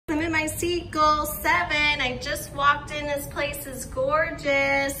I'm in my Seagull 7. I just walked in. This place is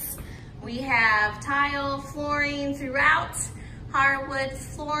gorgeous. We have tile flooring throughout, hardwood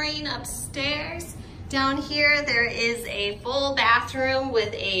flooring upstairs. Down here, there is a full bathroom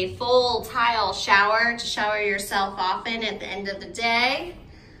with a full tile shower to shower yourself off in at the end of the day.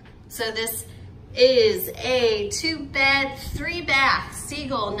 So this is a 2-bed, 3-bath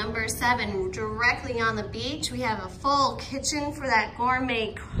Seagull number 7 directly on the beach. We have a full kitchen for that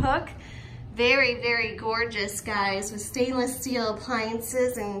gourmet cook. Very, very gorgeous, guys, with stainless steel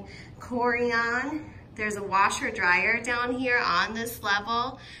appliances and Corian. There's a washer dryer down here on this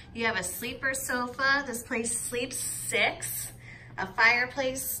level. You have a sleeper sofa. This place sleeps 6. A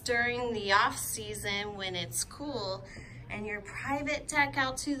fireplace during the off season when it's cool. And your private deck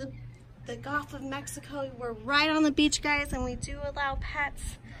out to the Gulf of Mexico. We're right on the beach, guys, and we do allow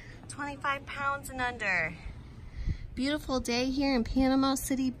pets 25 pounds and under. Beautiful day here in Panama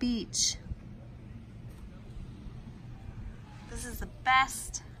City Beach. This is the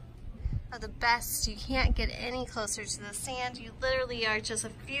best of the best. You can't get any closer to the sand. You literally are just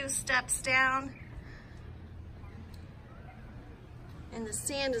a few steps down. And the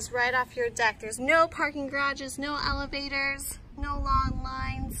sand is right off your deck. There's no parking garages, no elevators, no long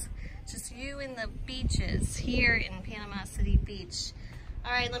lines. Just you and the beaches here in Panama City Beach.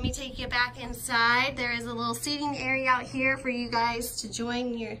 All right, let me take you back inside. There is a little seating area out here for you guys to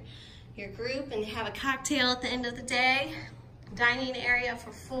join your group and have a cocktail at the end of the day. Dining area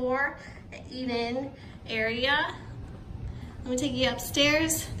for 4, an eat-in area. Let me take you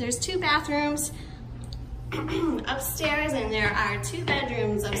upstairs. There's 2 bathrooms upstairs, and there are 2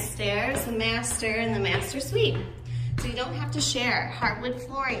 bedrooms upstairs, the master and the master suite. So you don't have to share hardwood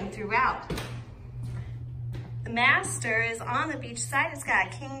flooring throughout. The master is on the beach side. It's got a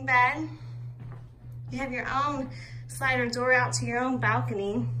king bed. You have your own slider door out to your own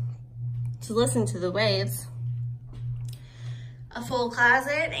balcony to listen to the waves. A full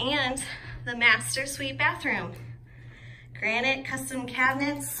closet and the master suite bathroom. Granite custom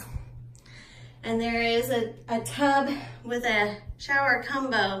cabinets. And there is a tub with a shower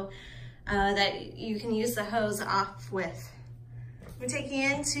combo that you can use the hose off with. I'm gonna take you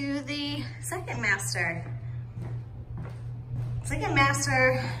into the second master. Second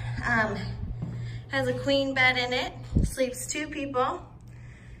master has a queen bed in it, sleeps 2 people,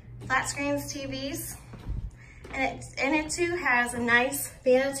 flat screens TVs, and it too has a nice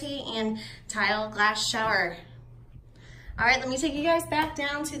vanity and tile glass shower. All right, let me take you guys back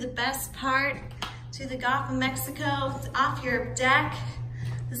down to the best part, to the Gulf of Mexico. It's off your deck.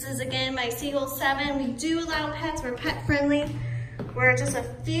 This is, again, my Seagull 7. We do allow pets. We're pet friendly. We're just a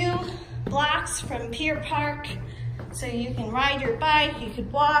few blocks from Pier Park, so you can ride your bike, you could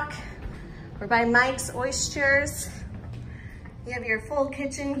walk. We're by Mike's Oysters. You have your full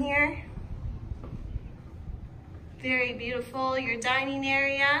kitchen here. Very beautiful. Your dining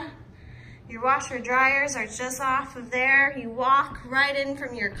area. Your washer dryers are just off of there. You walk right in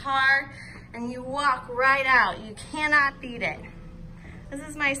from your car and you walk right out. You cannot beat it. This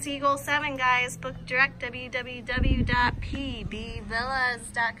is my Seagull 7, guys. Book direct,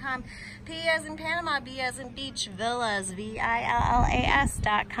 www.pbvillas.com. P as in Panama, B as in beach, villas,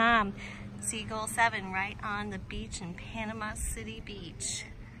 VILLAS.com. Seagull 7 right on the beach in Panama City Beach.